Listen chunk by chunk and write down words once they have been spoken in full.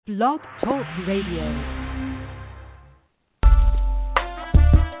Blog Talk Radio.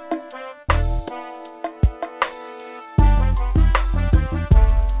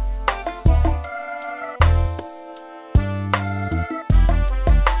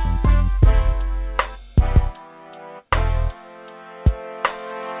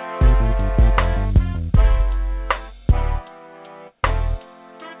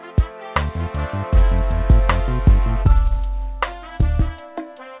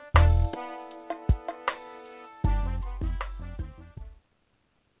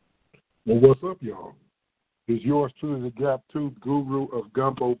 Well, what's up, y'all? It's yours truly, the Gap-Tooth Guru of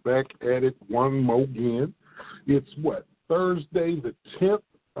Gumbo, back at it one more again. It's Thursday, the 10th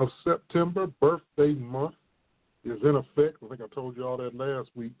of September, birthday month is in effect. I think I told you all that last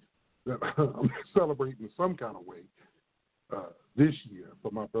week, that I'm celebrating some kind of way this year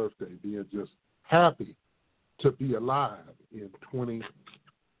for my birthday, being just happy to be alive in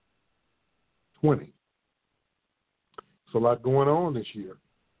 2020. It's a lot going on this year.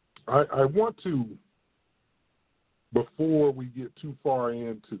 I want to, before we get too far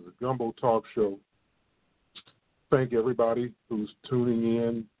into the Gumbo Talk Show, thank everybody who's tuning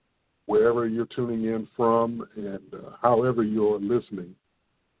in, wherever you're tuning in from, and however you're listening.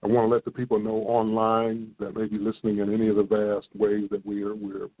 I want to let the people know online that may be listening in any of the vast ways that we're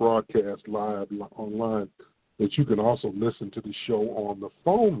broadcast live online, that you can also listen to the show on the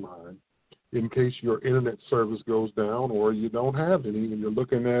phone line in case your internet service goes down or you don't have any and you're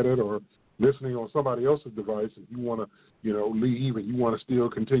looking at it or listening on somebody else's device and you want to, leave and you want to still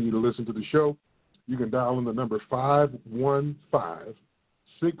continue to listen to the show. You can dial in the number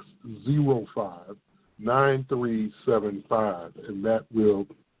 515-605-9375, and that will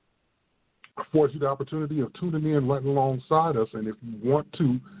afford you the opportunity of tuning in right alongside us. And if you want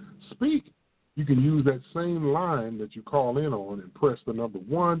to speak, you can use that same line that you call in on and press the number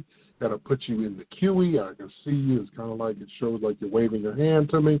 1. That'll put you in the queue. I can see you. It's kind of like it shows like you're waving your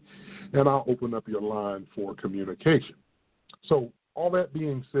hand to me, and I'll open up your line for communication. So all that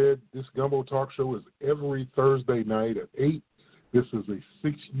being said, this Gumbo Talk Show is every Thursday night at 8. This is a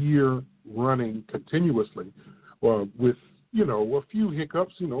 6-year running continuously with, a few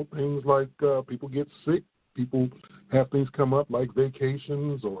hiccups, things like people get sick, people have things come up like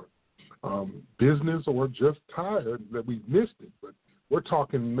vacations or business or just tired that we missed it. But we're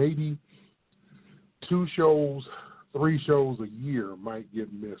talking maybe 2 shows, 3 shows a year might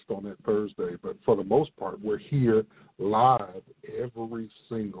get missed on that Thursday. But for the most part, we're here live every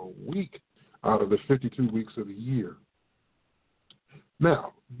single week out of the 52 weeks of the year.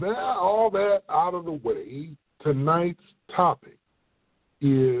 Now, all that out of the way, tonight's topic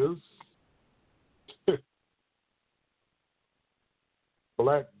is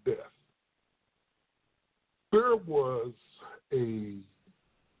Black Death. There was a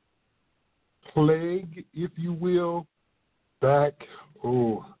plague, if you will, back.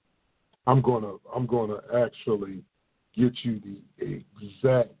 I'm gonna actually get you the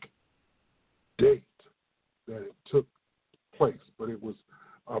exact date that it took place, but it was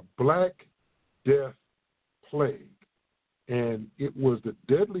a Black Death plague, and it was the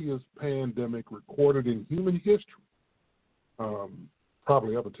deadliest pandemic recorded in human history,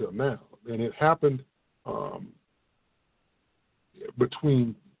 probably up until now, and it happened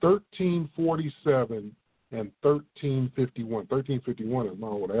between 1347 and 1351. 1351 is my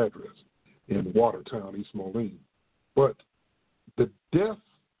old address in Watertown, East Moline. But the death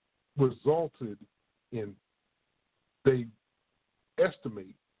resulted in, they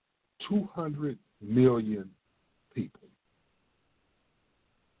estimate, 200 million people.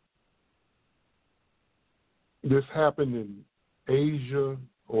 This happened in Asia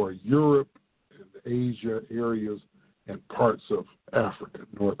or Europe and the Asia areas and parts of Africa,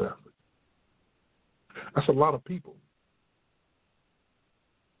 North Africa. That's a lot of people.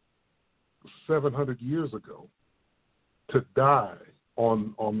 700 years ago to die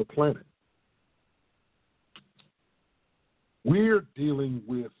on the planet. We're dealing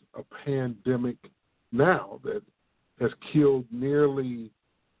with a pandemic now that has killed nearly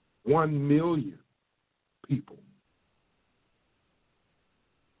 1 million people.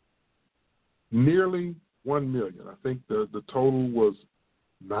 Nearly 1 million. I think the total was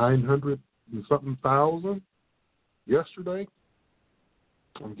 900 and something thousand yesterday.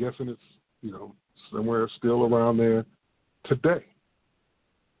 I'm guessing it's, somewhere still around there today.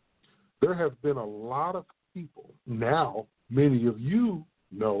 There have been a lot of people now, many of you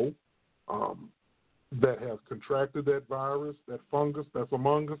know, that have contracted that virus, that fungus that's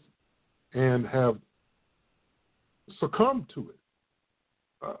among us, and have succumbed to it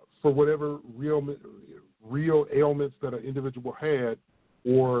for whatever real ailments that an individual had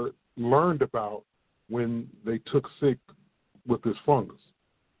or learned about when they took sick with this fungus.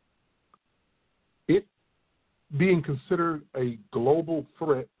 It being considered a global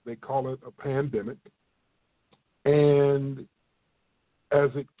threat, they call it a pandemic, and as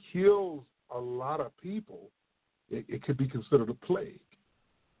it kills a lot of people, it could be considered a plague.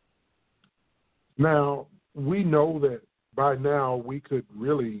 Now, we know that by now we could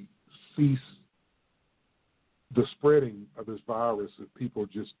really cease the spreading of this virus if people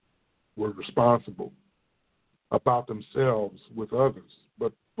just were responsible about themselves with others.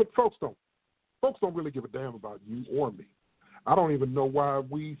 But folks don't really give a damn about you or me. I don't even know why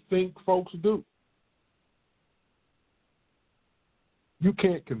we think folks do. You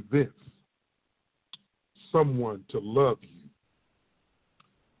can't convince someone to love you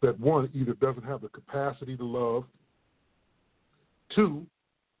that, one, either doesn't have the capacity to love, two,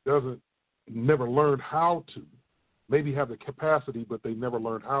 never learned how to, maybe have the capacity, but they never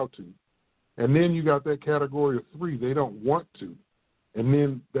learned how to. And then you got that category of three, they don't want to. And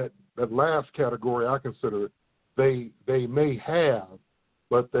then that last category, I consider it, they may have,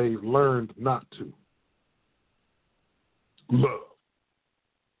 but they've learned not to. Love.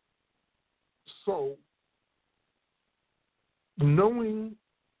 So, knowing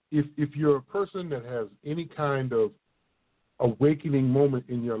if you're a person that has any kind of awakening moment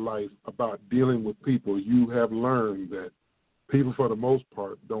in your life about dealing with people, you have learned that people, for the most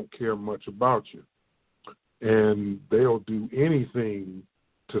part, don't care much about you. And they'll do anything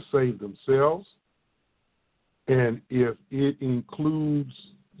to save themselves. And if it includes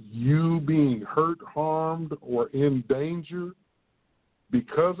you being hurt, harmed, or in danger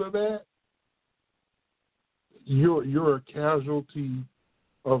because of that, you're a casualty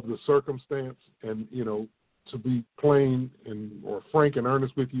of the circumstance. And, to be plain or frank and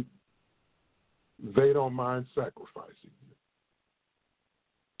earnest with you, they don't mind sacrificing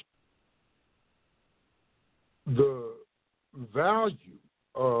you. The value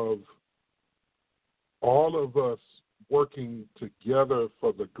of all of us working together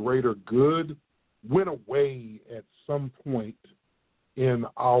for the greater good went away at some point in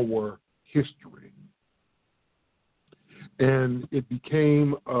our history. And it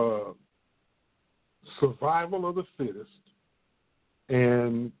became a survival of the fittest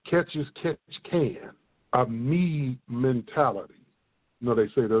and catch as catch can, a me mentality. They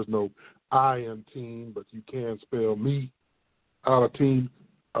say there's no I in team, but you can spell me out of team.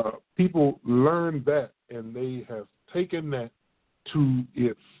 People learn that, and they have taken that to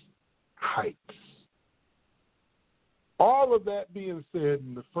its heights. All of that being said,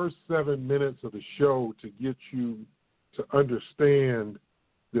 in the first 7 minutes of the show, to get you to understand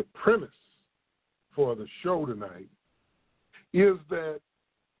the premise for the show tonight, is that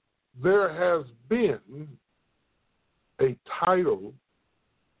there has been a title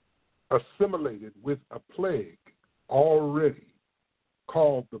assimilated with a plague already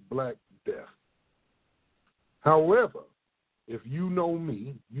called the Black Death. However, if you know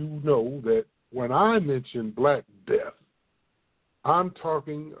me, you know that when I mention Black Death, I'm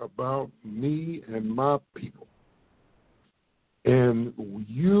talking about me and my people. And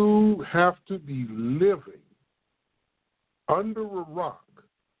you have to be living under a rock,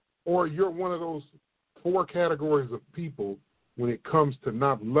 or you're one of those 4 categories of people when it comes to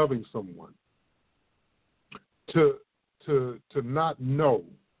not loving someone, to not know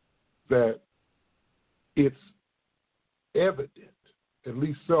that it's evident, at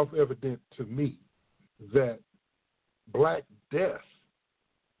least self-evident to me, that Black Death,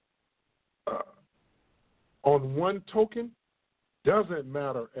 on one token, doesn't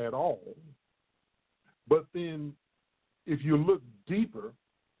matter at all. But then if you look deeper,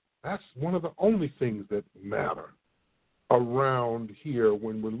 that's one of the only things that matter around here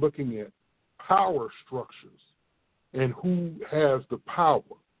when we're looking at power structures and who has the power.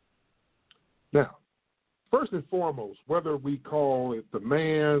 Now, first and foremost, whether we call it the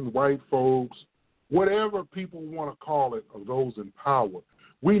man, white folks, whatever people want to call it, of those in power,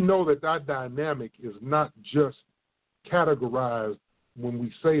 we know that that dynamic is not just categorized, when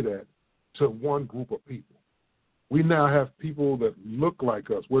we say that, to one group of people. We now have people that look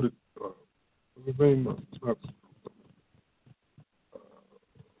like us. What's his name?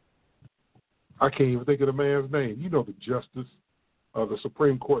 I can't even think of the man's name. You know, the justice, the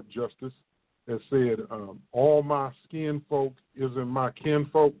Supreme Court justice, that said, all my skin folk isn't my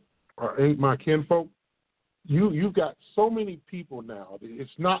kinfolk, or ain't my kinfolk. You've got so many people now,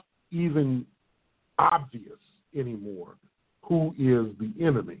 it's not even obvious anymore who is the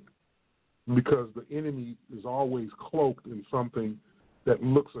enemy, because the enemy is always cloaked in something that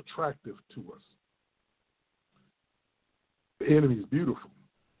looks attractive to us. The enemy is beautiful.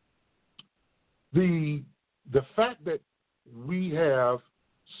 The fact that we have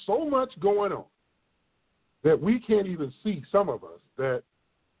so much going on that we can't even see, some of us, that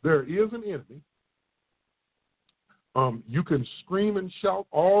there is an enemy. You can scream and shout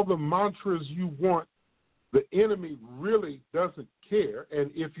all the mantras you want. The enemy really doesn't care.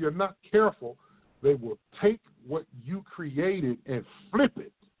 And if you're not careful, they will take what you created and flip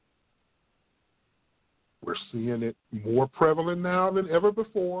it. We're seeing it more prevalent now than ever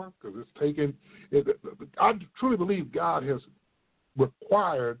before because it's taken. I truly believe God has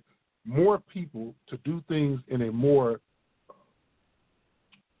required more people to do things in a more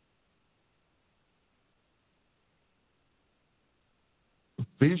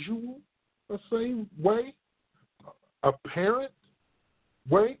visual, let's say, way, apparent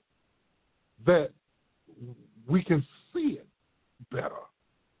way, that we can see it better.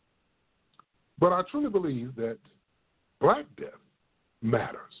 But I truly believe that Black death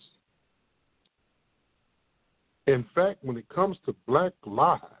matters. In fact, when it comes to Black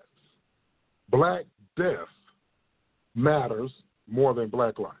lives, Black death matters more than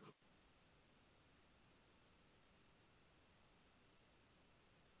Black life.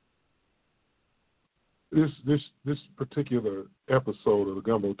 This particular episode of the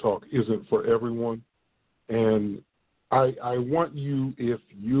Gumbo Talk isn't for everyone, and I want you, if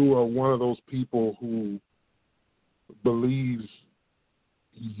you are one of those people who believes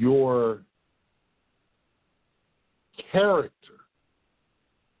your character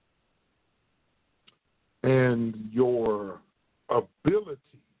and your ability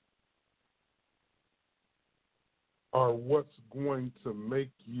are what's going to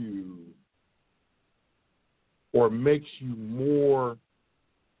make you or makes you more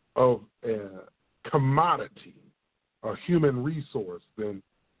of a commodity, a human resource, than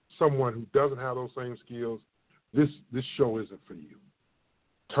someone who doesn't have those same skills, this show isn't for you.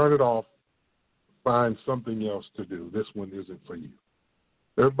 Turn it off. Find something else to do. This one isn't for you.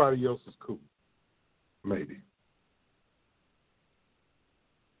 Everybody else is cool. Maybe.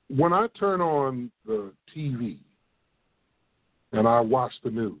 When I turn on the TV and I watch the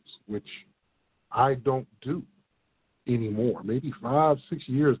news, which I don't do anymore, maybe 5-6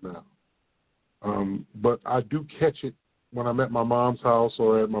 years now, but I do catch it when I'm at my mom's house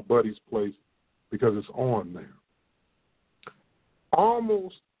or at my buddy's place because it's on there.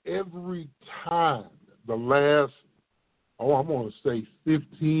 Almost every time the last, I'm going to say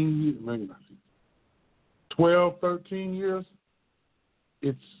 15, maybe not 12, 13 years,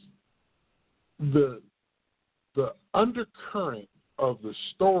 it's the undercurrent of the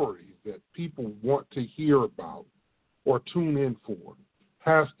stories that people want to hear about or tune in for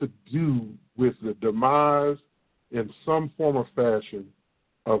has to do with the demise in some form or fashion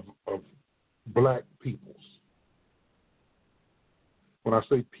of Black peoples. When I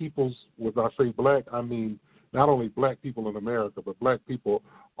say peoples, when I say Black, I mean not only Black people in America, but Black people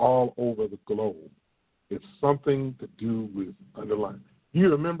all over the globe. It's something to do with underlying. You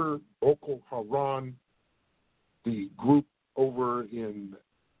remember Boko Haram, the group over in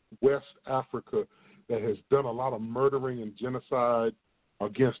West Africa that has done a lot of murdering and genocide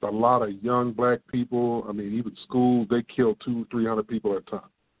against a lot of young Black people. I mean, even schools, they kill 200-300 people at a time.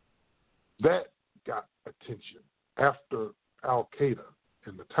 That got attention after Al-Qaeda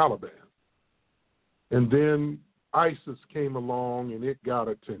and the Taliban. And then ISIS came along and it got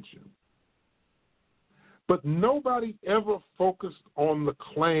attention. But nobody ever focused on the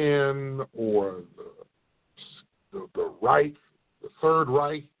Klan or the Reich, the Third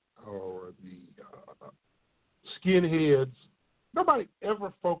Reich, or the skinheads. Nobody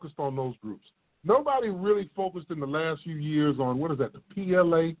ever focused on those groups. Nobody really focused in the last few years on, what is that, the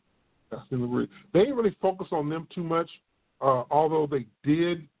PLA? That's in the word. They didn't really focus on them too much, although they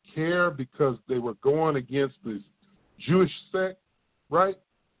did care because they were going against this Jewish sect, right?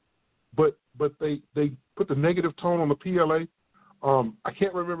 But they put the negative tone on the PLA. I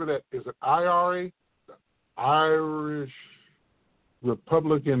can't remember that. Is it IRA? Irish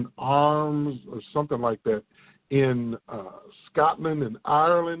Republican Arms or something like that in Scotland and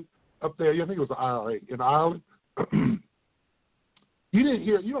Ireland up there. I think it was the IRA in Ireland.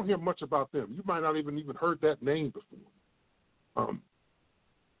 You don't hear much about them. You might not even heard that name before.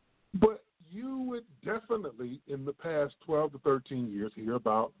 But you would definitely in the past 12 to 13 years hear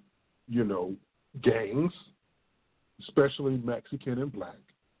about, gangs, especially Mexican and Black.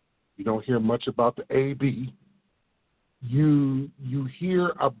 You don't hear much about the AB. You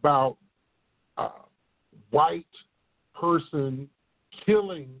hear about a white person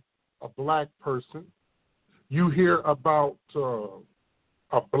killing a Black person. You hear about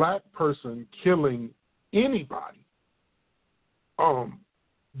a Black person killing anybody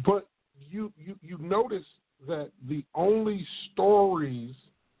But you notice that the only stories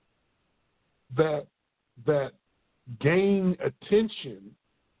that gain attention,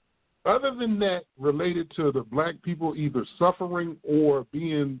 other than that, related to the black people either suffering or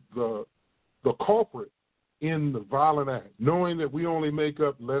being the culprit in the violent act, knowing that we only make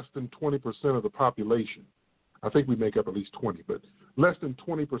up less than 20% of the population. I think we make up at least 20, but less than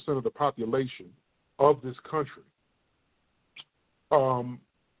 20% of the population of this country.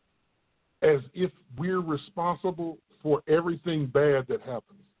 As if we're responsible for everything bad that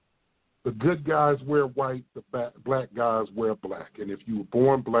happens. The good guys wear white, the black guys wear black. And if you were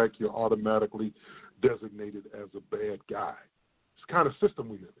born black, you're automatically designated as a bad guy. It's the kind of system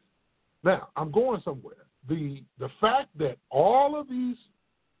we live in. Now, I'm going somewhere. The fact that all of these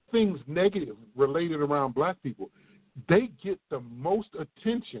things negative related around black people, they get the most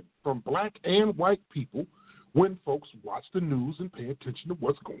attention from black and white people when folks watch the news and pay attention to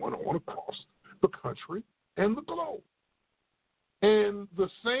what's going on across the country and the globe. And the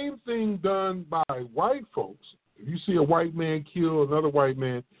same thing done by white folks. If you see a white man kill another white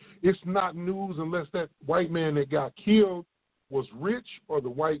man, it's not news unless that white man that got killed was rich or the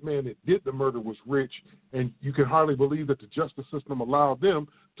white man that did the murder was rich, and you can hardly believe that the justice system allowed them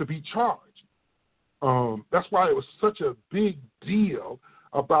to be charged. That's why it was such a big deal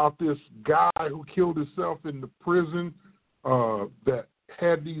about this guy who killed himself in the prison that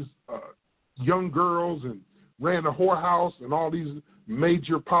had these young girls and ran a whorehouse, and all these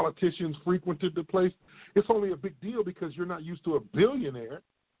major politicians frequented the place. It's only a big deal because you're not used to a billionaire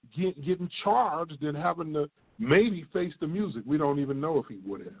getting charged and having to maybe face the music. We don't even know if he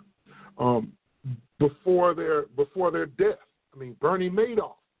would have. Before their death. I mean, Bernie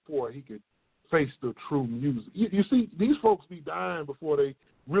Madoff, before he could face the true music. You see, these folks be dying before they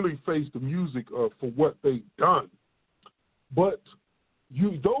really face the music for what they've done. But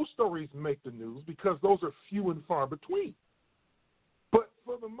those stories make the news because those are few and far between. But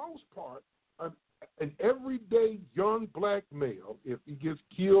for the most part, an everyday young black male, if he gets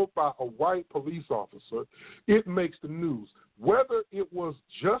killed by a white police officer, it makes the news. Whether it was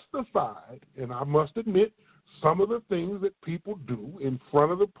justified, and I must admit, some of the things that people do in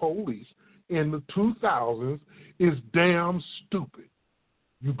front of the police in the 2000s is damn stupid.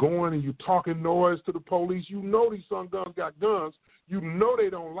 You going and you talking noise to the police. You know these son guns got guns. You know they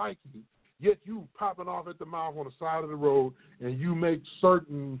don't like you. Yet you popping off at the mouth on the side of the road and you make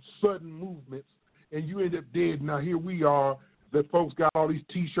certain sudden movements and you end up dead. Now here we are, that folks got all these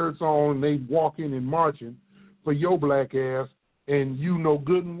T-shirts on and they walking and marching for your black ass, and you know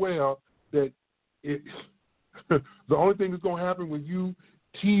good and well that the only thing that's going to happen when you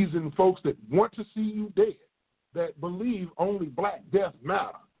teasing folks that want to see you dead, that believe only black death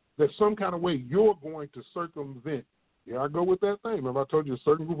matter, that some kind of way you're going to circumvent. Yeah, I go with that thing. Remember I told you a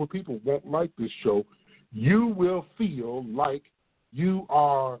certain group of people won't like this show. You will feel like you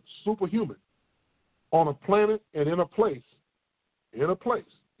are superhuman on a planet and in a place, in a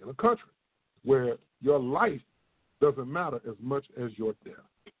country where your life doesn't matter as much as your death.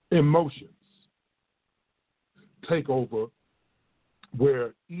 Emotions take over,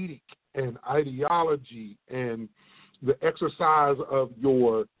 where edict and ideology and the exercise of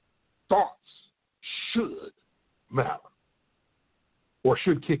your thoughts should matter or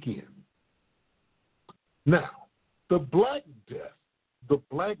should kick in. Now, the black death, the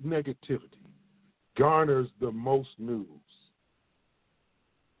black negativity garners the most news.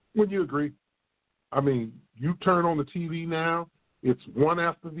 Wouldn't you agree? I mean, you turn on the TV now, it's one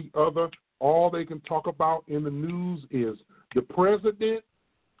after the other. All they can talk about in the news is the president,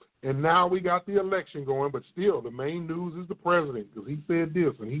 and now we got the election going, but still the main news is the president because he said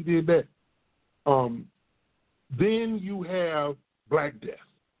this and he did that. Then you have black death.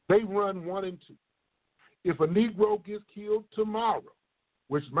 They run 1 and 2. If a Negro gets killed tomorrow,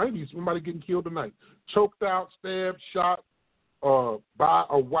 which might be somebody getting killed tonight, choked out, stabbed, shot by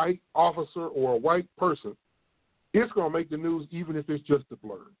a white officer or a white person, it's going to make the news even if it's just a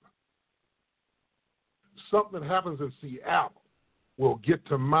blurb. Something happens in Seattle will get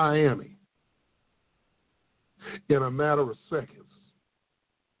to Miami in a matter of seconds.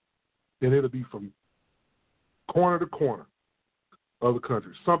 And it'll be from corner to corner of the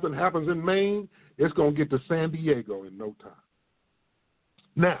country. Something happens in Maine, it's going to get to San Diego in no time.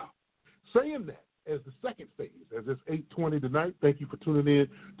 Now, saying that, as the second phase, as it's 8:20 tonight, thank you for tuning in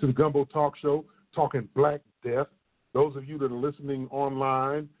to the Gumbo Talk Show, talking Black Death. Those of you that are listening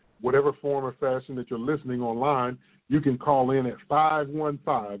online, whatever form or fashion that you're listening online, you can call in at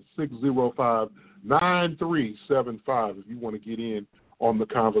 515-605-9375 if you want to get in on the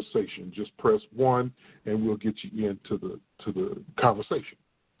conversation. Just press 1, and we'll get you into the conversation.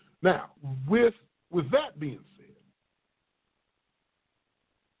 Now, with that being said,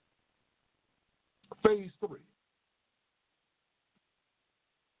 phase 3.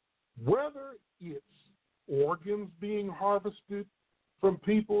 Whether it's organs being harvested from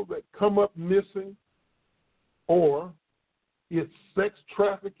people that come up missing, or it's sex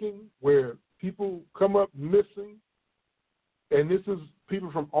trafficking where people come up missing, and this is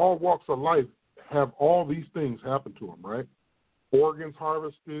people from all walks of life have all these things happen to them, right? Organs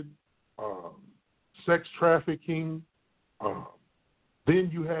harvested, sex trafficking. Then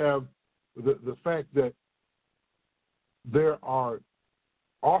you have the fact that there are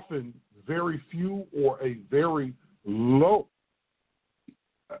often very few or a very low,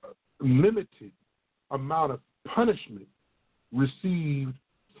 limited amount of punishment received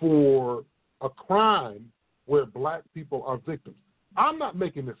for a crime where black people are victims. I'm not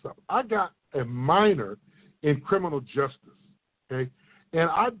making this up. I got a minor in criminal justice, okay? And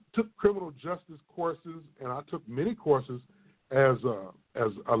I took criminal justice courses, and I took many courses as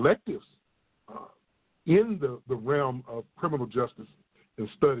electives in the realm of criminal justice and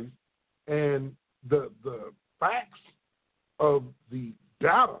studies. And the facts of the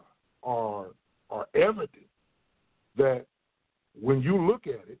data are evident that when you look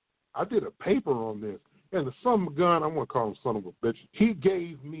at it, I did a paper on this, and the son of a gun, I'm going to call him son of a bitch, he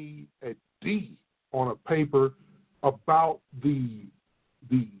gave me a D on a paper about the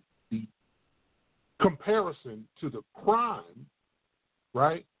comparison to the crime,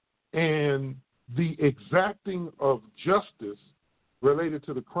 right, and the exacting of justice related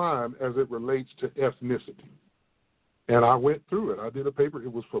to the crime as it relates to ethnicity. And I went through it. I did a paper.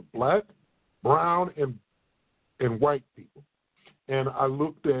 It was for black, brown, and white people. And I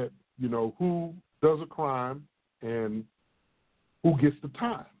looked at, who does a crime and who gets the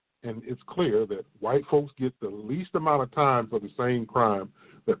time. And it's clear that white folks get the least amount of time for the same crime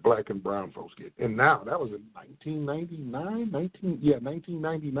that black and brown folks get. And now, that was in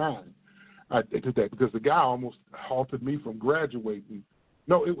 1999. I did that because the guy almost halted me from graduating.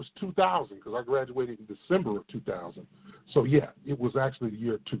 No, it was 2000 because I graduated in December of 2000. So, yeah, it was actually the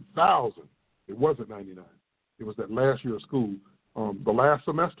year 2000. It wasn't 99. It was that last year of school, the last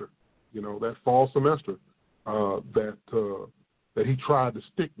semester, that fall semester that he tried to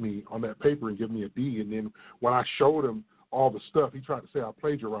stick me on that paper and give me a D. And then when I showed him all the stuff, he tried to say I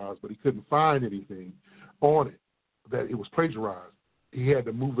plagiarized, but he couldn't find anything on it that it was plagiarized. He had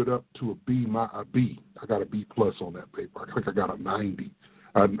to move it up to a B. I got a B plus on that paper. I think I got a 90,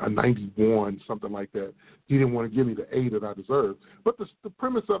 a 91, something like that. He didn't want to give me the A that I deserved. But the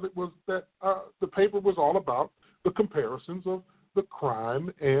premise of it was that the paper was all about the comparisons of the crime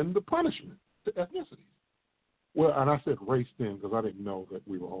and the punishment to ethnicities. Well, and I said race then because I didn't know that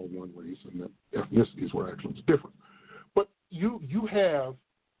we were all one race and that ethnicities were actually different. But you have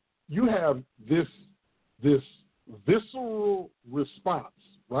this visceral response,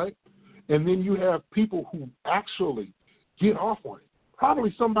 right? And then you have people who actually get off on it.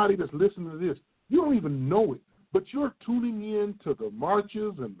 Probably somebody that's listening to this, you don't even know it, but you're tuning in to the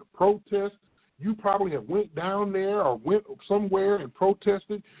marches and the protests. You probably have went down there or went somewhere and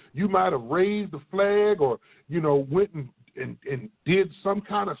protested. You might have raised the flag or, went and did some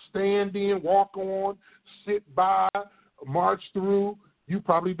kind of stand-in, walk on, sit by, march through. You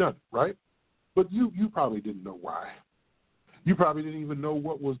probably done it, right? But you probably didn't know why. You probably didn't even know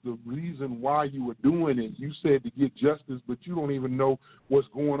what was the reason why you were doing it. You said to get justice, but you don't even know what's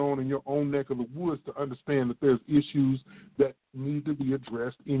going on in your own neck of the woods to understand that there's issues that need to be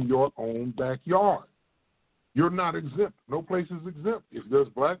addressed in your own backyard. You're not exempt. No place is exempt. If there's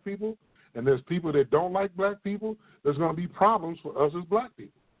black people and there's people that don't like black people, there's going to be problems for us as black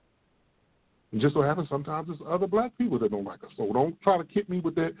people. It just so happens sometimes it's other black people that don't like us. So don't try to kid me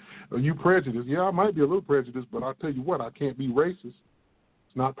with that. You prejudiced. Yeah, I might be a little prejudiced, but I'll tell you what, I can't be racist.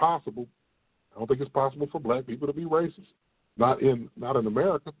 It's not possible. I don't think it's possible for black people to be racist. Not in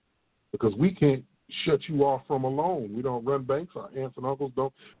America, because we can't shut you off from a loan. We don't run banks. Our aunts and uncles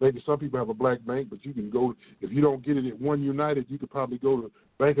don't. Maybe some people have a black bank, but you can go, if you don't get it at One United, you could probably go to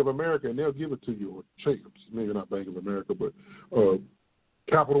Bank of America and they'll give it to you. Or Jacobs, maybe not Bank of America, but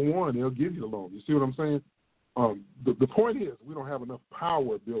Capital One, they'll give you the loan. You see what I'm saying? The point is we don't have enough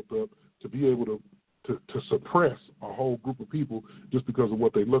power built up to be able to suppress a whole group of people just because of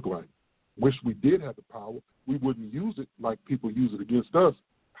what they look like. Wish we did have the power. We wouldn't use it like people use it against us.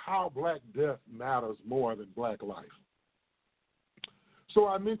 How black death matters more than black life. So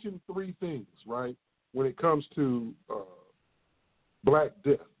I mentioned three things, right? When it comes to black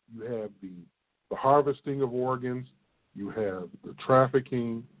death, you have the harvesting of organs, you have the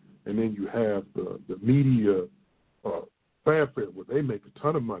trafficking, and then you have the media fanfare where they make a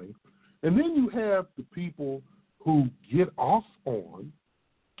ton of money. And then you have the people who get off on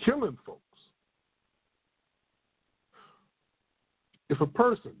killing folks. If a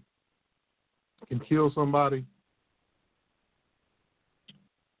person can kill somebody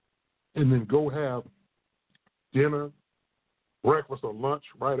and then go have dinner, breakfast, or lunch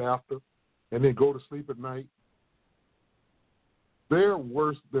right after, and then go to sleep at night, they're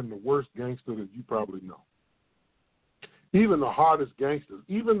worse than the worst gangster that you probably know. Even the hardest gangsters,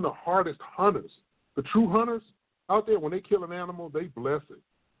 even the hardest hunters, the true hunters out there, when they kill an animal, they bless it.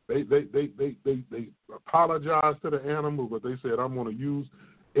 They apologize to the animal, but they said, I'm going to use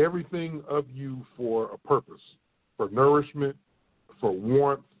everything of you for a purpose, for nourishment, for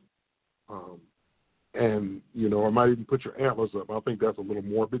warmth, and, you know, I might even put your antlers up. I think that's a little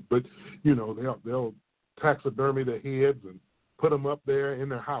morbid, but, you know, they'll taxidermy their heads and put them up there in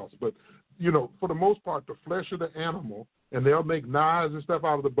their house. But, you know, for the most part, the flesh of the animal, and they'll make knives and stuff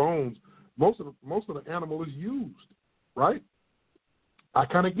out of the bones, most of the animal is used, right? I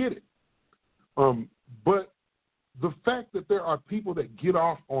kind of get it. But the fact that there are people that get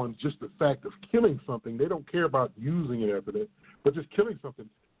off on just the fact of killing something, they don't care about using it after that, but just killing something.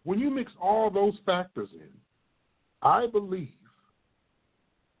 When you mix all those factors in, I believe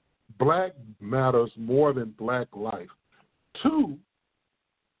black matters more than black life to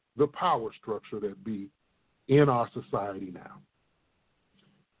the power structure that be in our society now.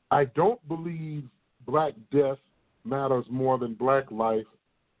 I don't believe black death matters more than black life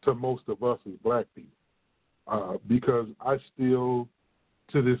to most of us as black people, because I still,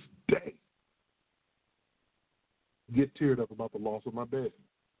 to this day, get teared up about the loss of my dad.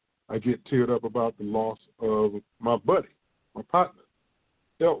 I get teared up about the loss of my buddy, my partner,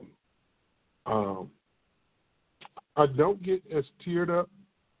 Elton. I don't get as teared up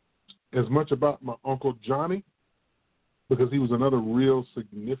as much about my Uncle Johnny, because he was another real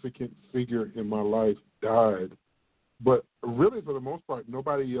significant figure in my life, died. But really, for the most part,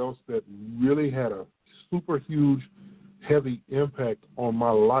 nobody else that really had a super huge, heavy impact on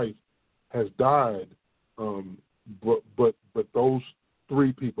my life has died. But those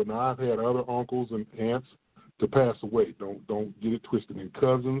three people. Now, I've had other uncles and aunts to pass away. Don't get it twisted. And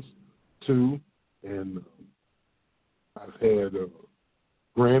cousins too, and I've had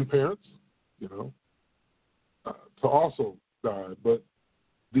grandparents, you know, to also die. But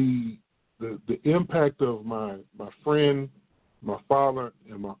the impact of my friend, my father,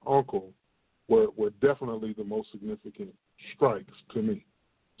 and my uncle were definitely the most significant strikes to me.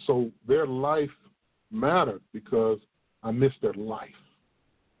 So their life mattered because I missed their life.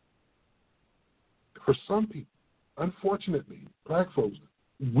 For some people, unfortunately, black folks,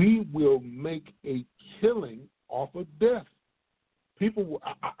 we will make a killing off of death. People,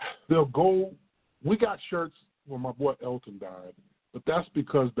 they'll go, we got shirts when my boy Elton died, but that's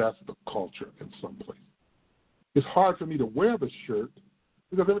because that's the culture in some places. It's hard for me to wear the shirt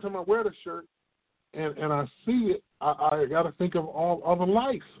because every time I wear the shirt and I see it, I got to think of all other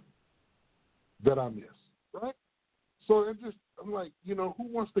life that I miss, right? So it just, I'm like, you know, who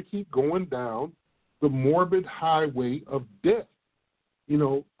wants to keep going down the morbid highway of death? You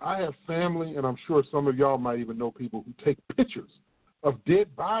know, I have family, and I'm sure some of y'all might even know people who take pictures of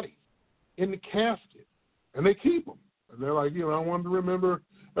dead bodies in the casket, and they keep them. And they're like, you know, I want to remember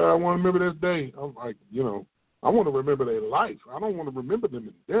this day. I'm like, you know, I want to remember their life. I don't want to remember them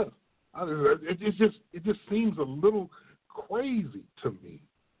in death. It just seems a little crazy to me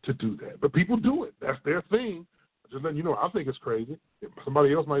to do that. But people do it. That's their thing. Just letting you know, I think it's crazy.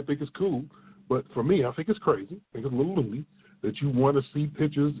 Somebody else might think it's cool. But for me, I think it's crazy. I think it's a little loony that you want to see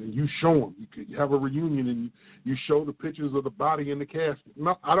pictures and you show them. You have a reunion and you show the pictures of the body in the casket.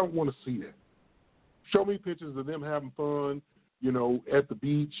 No, I don't want to see that. Show me pictures of them having fun, you know, at the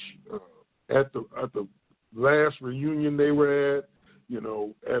beach, at the last reunion they were at, you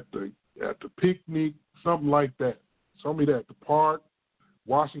know, at the picnic, something like that. Show me that at the park,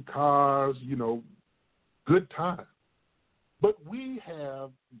 washing cars, you know, good time. But we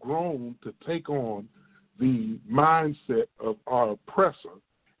have grown to take on the mindset of our oppressor,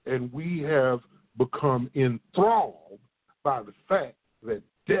 and we have become enthralled by the fact that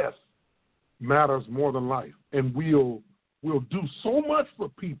death matters more than life. And we'll do so much for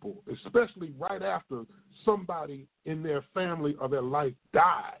people, especially right after somebody in their family or their life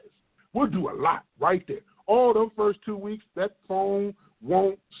dies. We'll do a lot right there. All those first 2 weeks, that phone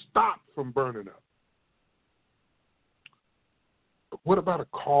won't stop from burning up. But what about a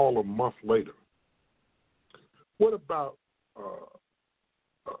call a month later? What about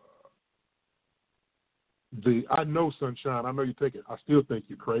I know, Sunshine, I know you take it. I still think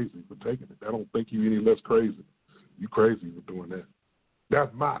you're crazy for taking it. I don't think you any less crazy. You crazy for doing that.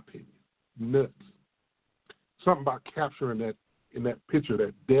 That's my opinion. Nuts. Something about capturing that in that picture,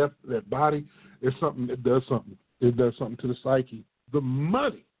 that death, that body, is something that does something. It does something to the psyche. The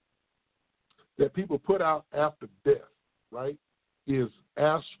money that people put out after death, right, is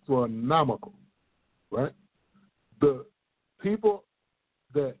astronomical, right? The people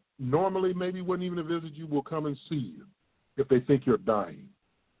that normally maybe wouldn't even visit you will come and see you if they think you're dying.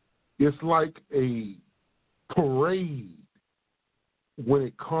 It's like a parade when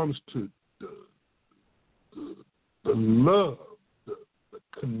it comes to the love, the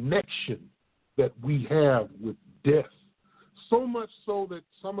connection that we have with death. So much so that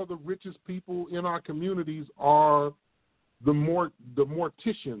some of the richest people in our communities are the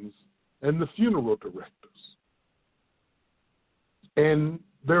morticians and the funeral directors. And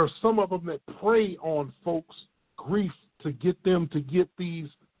there are some of them that prey on folks' grief to get them to get these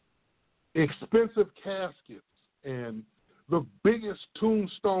expensive caskets and the biggest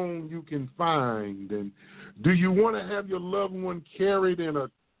tombstone you can find. And do you want to have your loved one carried in a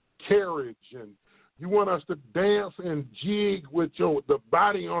carriage? And you want us to dance and jig with the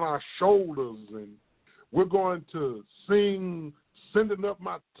body on our shoulders? And we're going to sing Sending Up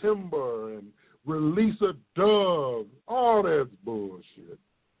My Timber and Release a Dove. All that's bullshit.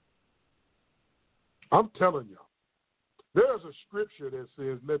 I'm telling y'all, there's a scripture that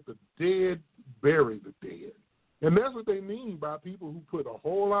says, let the dead bury the dead. And that's what they mean by people who put a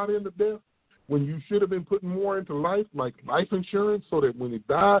whole lot into death when you should have been putting more into life, like life insurance, so that when you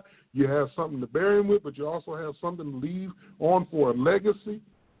die, you have something to bury him with, but you also have something to leave on for a legacy.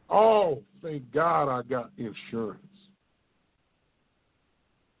 Oh, thank God I got insurance.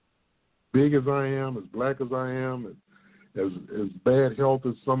 Big as I am, as black as I am, as bad health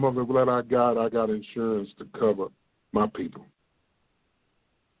as some of it that I got insurance to cover my people.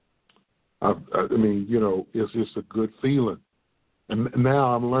 I mean, it's just a good feeling. And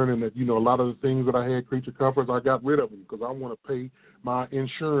now I'm learning that, a lot of the things that I had creature comforts, I got rid of them because I want to pay my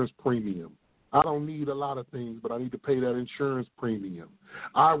insurance premium. I don't need a lot of things, but I need to pay that insurance premium.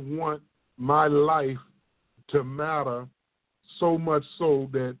 I want my life to matter so much so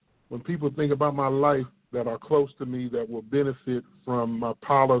that when people think about my life that are close to me that will benefit from my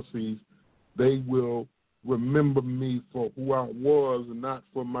policies, they will remember me for who I was and not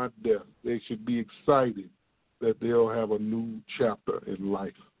for my death. They should be excited that they'll have a new chapter in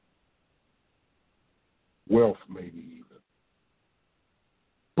life. Wealth, maybe even.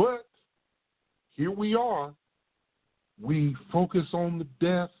 But here we are. We focus on the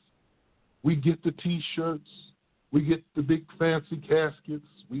death. We get the T-shirts. We get the big fancy caskets.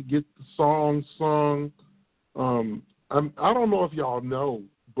 We get the songs sung. I don't know if y'all know,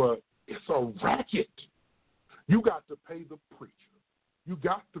 but it's a racket. You got to pay the preacher. You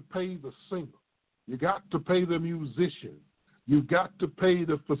got to pay the singer. You got to pay the musician. You got to pay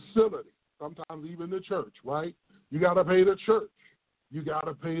the facility, sometimes even the church, right? You got to pay the church. You got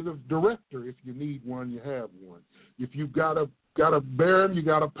to pay the director if you need one, you have one. If you got to bury him, you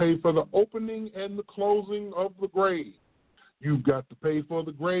got to pay for the opening and the closing of the grave. You've got to pay for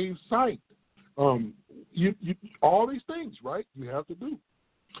the grave site. All these things, right, you have to do.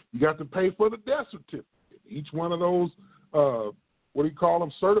 You got to pay for the death certificate. Each one of those,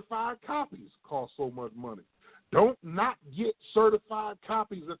 certified copies cost so much money. Don't not get certified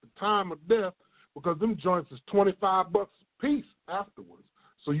copies at the time of death because them joints is $25 a piece afterwards.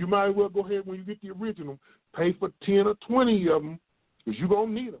 So you might as well go ahead when you get the original, pay for 10 or 20 of them because you're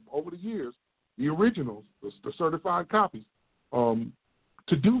going to need them over the years, the originals, the certified copies,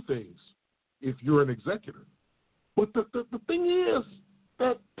 to do things if you're an executor. But the thing is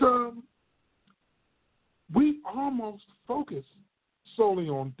that we almost focus solely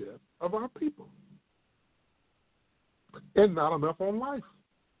on death of our people and not enough on life.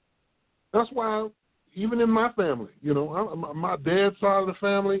 That's why even in my family, my dad's side of the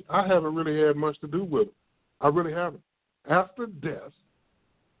family, I haven't really had much to do with it. I really haven't. After death,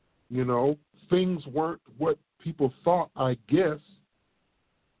 things weren't what people thought, I guess,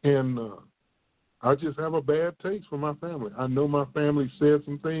 and I just have a bad taste for my family. I know my family said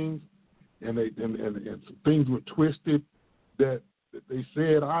some things, and some things were twisted that they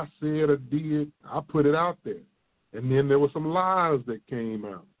said I said or did. I put it out there, and then there were some lies that came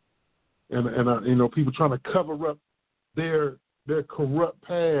out, and people trying to cover up their corrupt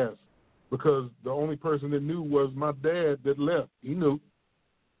past because the only person that knew was my dad that left. He knew,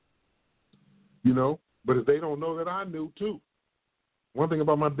 but if they don't know that I knew too. One thing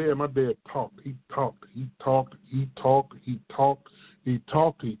about my dad talked. He talked.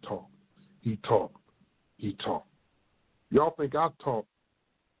 he taught. Y'all think I taught?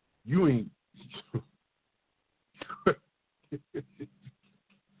 You ain't.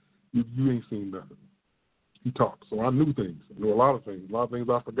 you ain't seen nothing. He taught. So I knew things. I knew a lot of things. A lot of things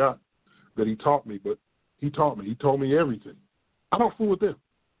I forgot that he taught me, but he taught me. He told me everything. I don't fool with them.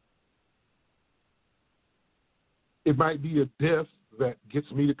 It might be a death that gets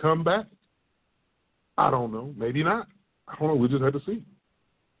me to come back. I don't know. Maybe not. I don't know. We just have to see.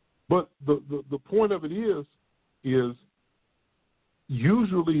 But the point of it is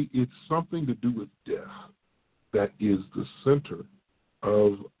usually it's something to do with death that is the center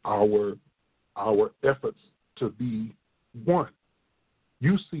of our efforts to be one.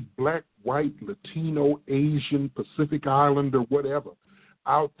 You see black, white, Latino, Asian, Pacific Islander, whatever,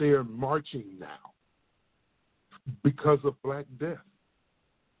 out there marching now because of Black Death.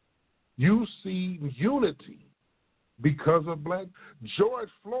 You see unity because of Black. George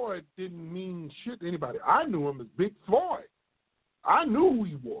Floyd didn't mean shit to anybody. I knew him as Big Floyd. I knew who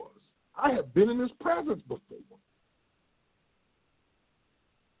he was. I had been in his presence before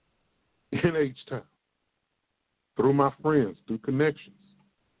in H-Town through my friends, through connections.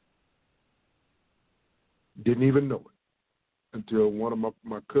 Didn't even know it until one of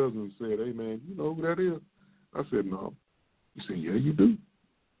my cousins said, "Hey, man, you know who that is?" I said, "No." He said, "Yeah, you do."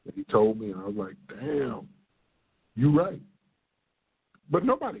 And he told me, and I was like, "Damn, you're right." But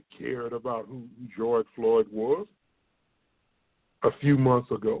nobody cared about who George Floyd was a few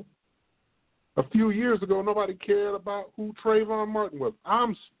months ago. A few years ago, nobody cared about who Trayvon Martin was.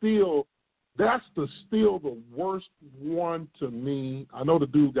 That's still the worst one to me. I know the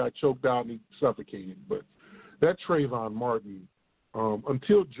dude got choked out and he suffocated, but that Trayvon Martin,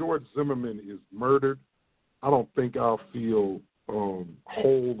 until George Zimmerman is murdered, I don't think I'll feel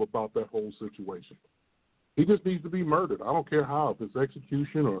whole about that whole situation. He just needs to be murdered. I don't care how, if it's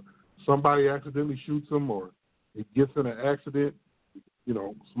execution or somebody accidentally shoots him or he gets in an accident,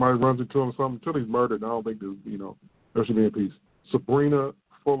 somebody runs into him or something. Until he's murdered, I don't think there should be a peace. Sabrina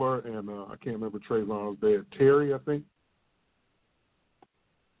Fuller and I can't remember Trayvon's dad. Terry, I think.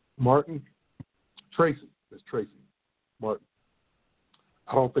 Martin. Tracy. It's Tracy Martin.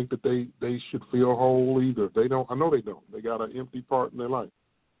 I don't think that they should feel whole either. They don't. I know they don't. They got an empty part in their life.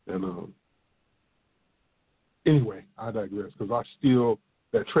 And anyway, I digress because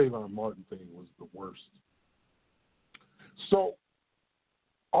that Trayvon Martin thing was the worst. So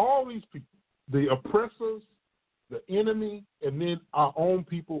all these people, the oppressors, the enemy, and then our own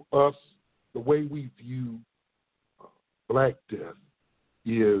people, us, the way we view Black Death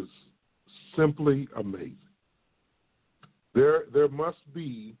is simply amazing. There must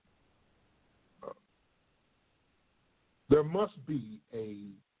be a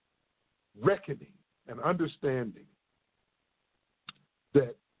reckoning, an understanding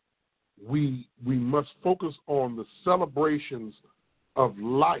that we must focus on the celebrations of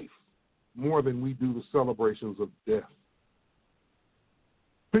life more than we do the celebrations of death.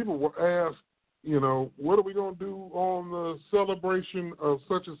 People will ask, what are we going to do on the celebration of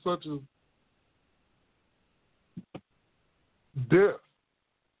such and such as death?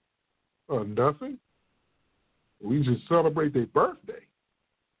 Nothing. We should celebrate their birthday.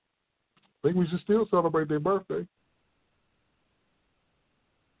 I think we should still celebrate their birthday.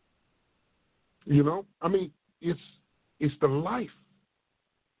 It's the life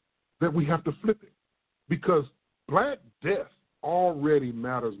that we have to flip it, because Black Death already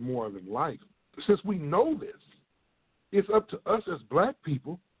matters more than life. Since we know this, it's up to us as Black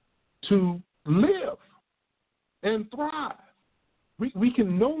people to live and thrive. We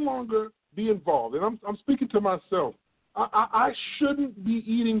can no longer be involved, and I'm speaking to myself. I shouldn't be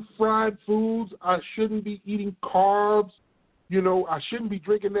eating fried foods. I shouldn't be eating carbs. I shouldn't be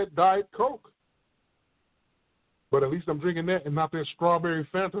drinking that Diet Coke. But at least I'm drinking that and not that strawberry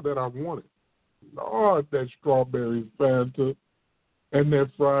Fanta that I wanted. Lord, that strawberry Fanta and that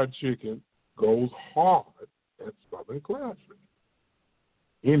fried chicken goes hard at Southern Classic.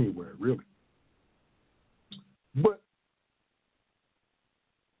 Anywhere, really. But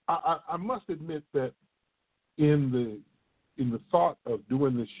I must admit that in the thought of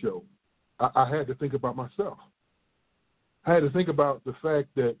doing this show, I had to think about myself. I had to think about the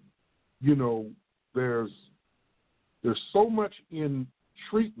fact that, there's so much in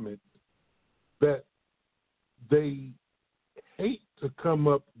treatment that they hate to come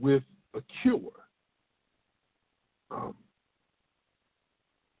up with a cure.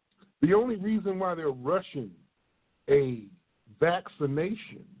 The only reason why they're rushing a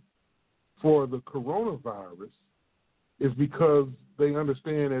vaccination for the coronavirus is because they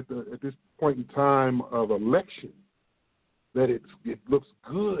understand at this point in time of election that it looks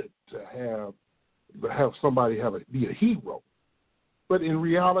good to have have somebody be a hero. But in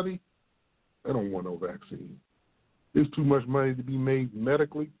reality, they don't want no vaccine. There's too much money to be made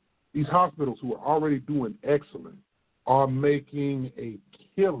medically. These hospitals who are already doing excellent are making a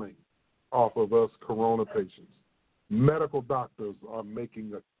killing off of us corona patients. Medical doctors are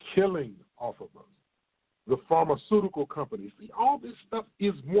making a killing off of us. The pharmaceutical companies, see, all this stuff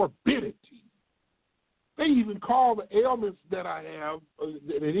is morbidity. They even call the ailments that I have,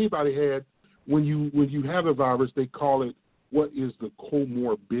 that anybody had, when you have a virus, they call it, what is the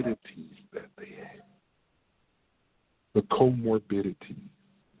comorbidities that they have? The comorbidities.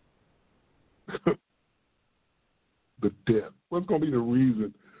 The death. What's going to be the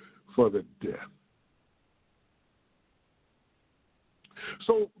reason for the death?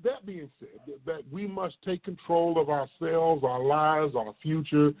 So that being said, that we must take control of ourselves, our lives, our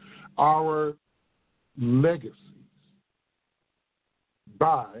future, our legacies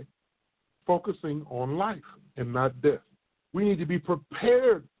by focusing on life and not death. We need to be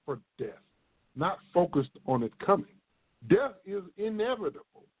prepared for death, not focused on it coming. Death is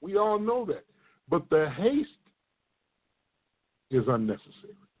inevitable. We all know that. But the haste is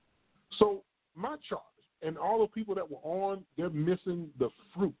unnecessary. So my charge, and all the people that were on, they're missing the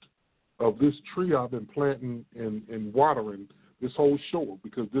fruit of this tree I've been planting and watering this whole show,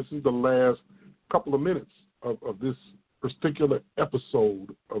 because this is the last couple of minutes of this particular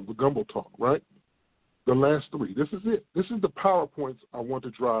episode of the Gumbo Talk, right? The last three. This is it. This is the PowerPoints I want to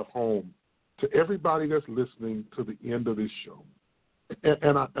drive home to everybody that's listening to the end of this show.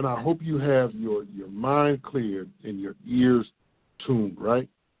 And I hope you have your mind cleared and your ears tuned, right?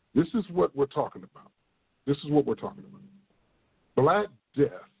 This is what we're talking about. This is what we're talking about. Black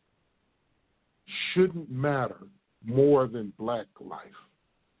death shouldn't matter more than black life.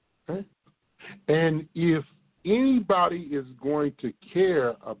 Okay? And if anybody is going to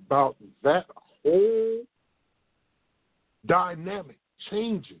care about that whole dynamic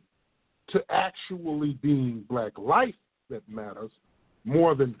changing to actually being black life that matters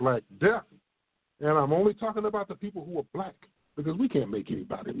more than black death, and I'm only talking about the people who are black, because we can't make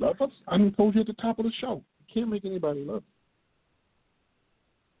anybody love us. I told you at the top of the show, we can't make anybody love us.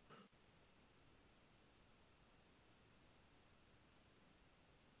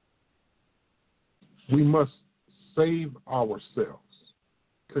 We must save ourselves,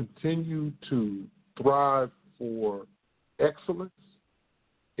 continue to thrive for excellence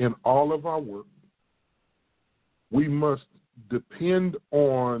in all of our work. We must depend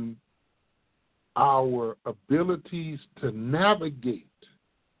on our abilities to navigate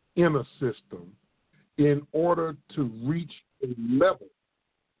in a system in order to reach a level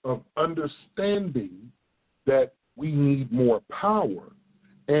of understanding that we need more power,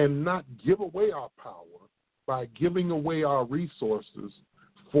 and not give away our power by giving away our resources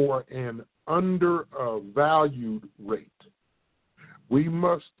for an undervalued rate. We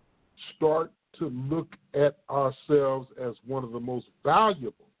must start to look at ourselves as one of the most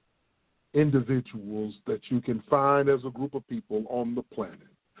valuable individuals that you can find as a group of people on the planet.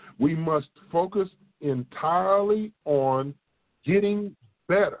 We must focus entirely on getting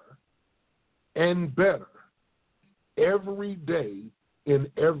better and better every day in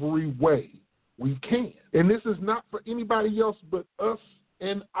every way we can. And this is not for anybody else but us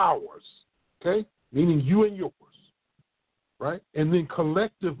and ours, okay? Meaning you and yours, right? And then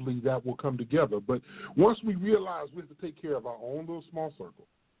collectively that will come together. But once we realize we have to take care of our own little small circle,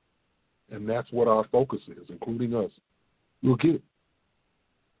 and that's what our focus is, including us, we'll get it.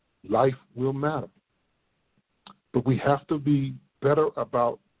 Life will matter. But we have to be better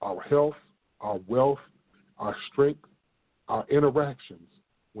about our health, our wealth, our strength, our interactions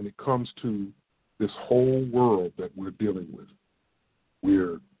when it comes to this whole world that we're dealing with.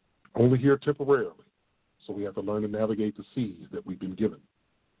 We're only here temporarily, so we have to learn to navigate the seas that we've been given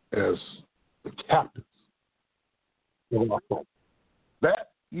as the captains of our boat.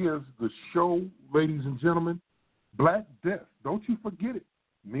 That is the show, ladies and gentlemen. Black death, don't you forget it,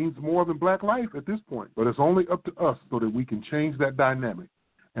 means more than black life at this point. But it's only up to us so that we can change that dynamic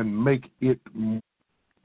and make it